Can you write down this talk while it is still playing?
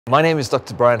My name is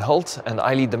Dr. Brian Holt and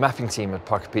I lead the mapping team at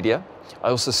Parkopedia. I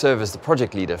also serve as the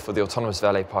project leader for the autonomous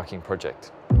valet parking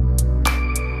project.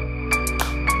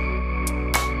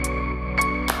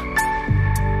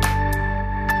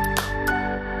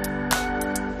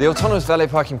 The Autonomous Valet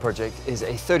Parking project is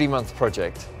a 30-month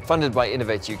project funded by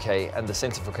Innovate UK and the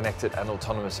Centre for Connected and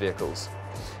Autonomous Vehicles.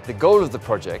 The goal of the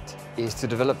project is to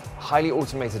develop highly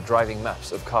automated driving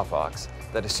maps of car parks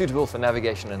that are suitable for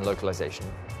navigation and localization,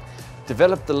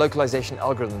 develop the localization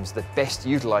algorithms that best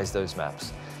utilize those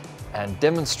maps, and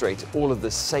demonstrate all of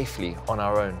this safely on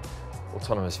our own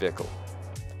autonomous vehicle.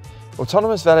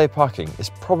 Autonomous valet parking is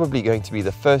probably going to be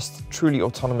the first truly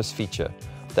autonomous feature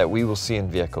that we will see in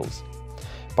vehicles.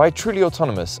 By truly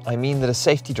autonomous, I mean that a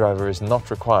safety driver is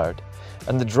not required,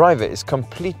 and the driver is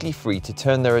completely free to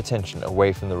turn their attention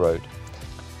away from the road.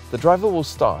 The driver will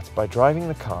start by driving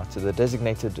the car to the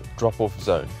designated drop-off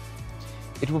zone.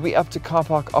 It will be up to car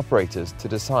park operators to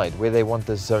decide where they want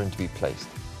this zone to be placed.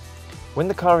 When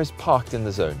the car is parked in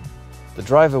the zone, the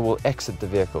driver will exit the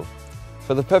vehicle.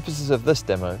 For the purposes of this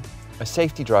demo, a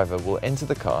safety driver will enter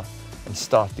the car and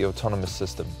start the autonomous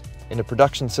system. In a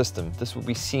production system, this will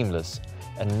be seamless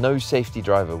and no safety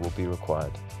driver will be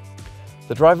required.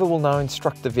 The driver will now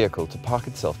instruct the vehicle to park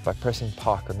itself by pressing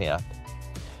Park on the app.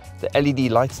 The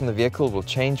LED lights in the vehicle will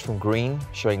change from green,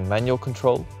 showing manual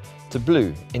control, to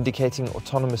blue, indicating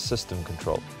autonomous system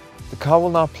control. The car will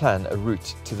now plan a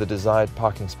route to the desired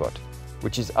parking spot,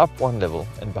 which is up one level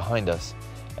and behind us,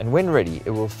 and when ready,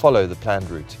 it will follow the planned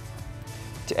route.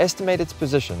 To estimate its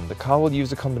position, the car will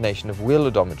use a combination of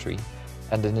wheel odometry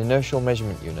and an inertial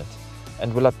measurement unit,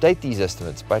 and will update these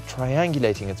estimates by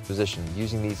triangulating its position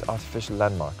using these artificial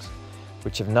landmarks,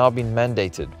 which have now been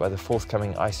mandated by the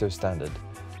forthcoming ISO standard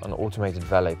on automated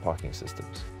valet parking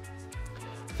systems.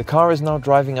 The car is now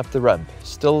driving up the ramp,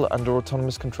 still under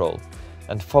autonomous control,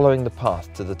 and following the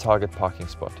path to the target parking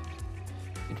spot.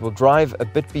 It will drive a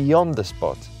bit beyond the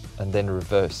spot and then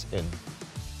reverse in.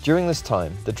 During this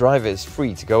time, the driver is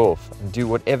free to go off and do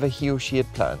whatever he or she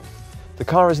had planned. The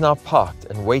car is now parked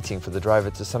and waiting for the driver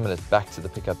to summon it back to the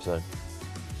pickup zone.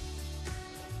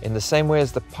 In the same way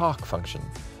as the park function,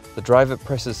 the driver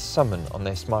presses summon on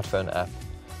their smartphone app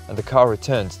and the car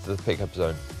returns to the pickup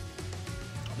zone.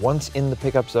 Once in the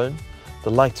pickup zone, the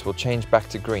lights will change back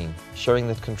to green, showing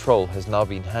that control has now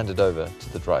been handed over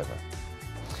to the driver.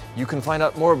 You can find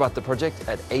out more about the project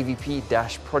at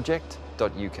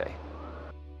avp-project.uk.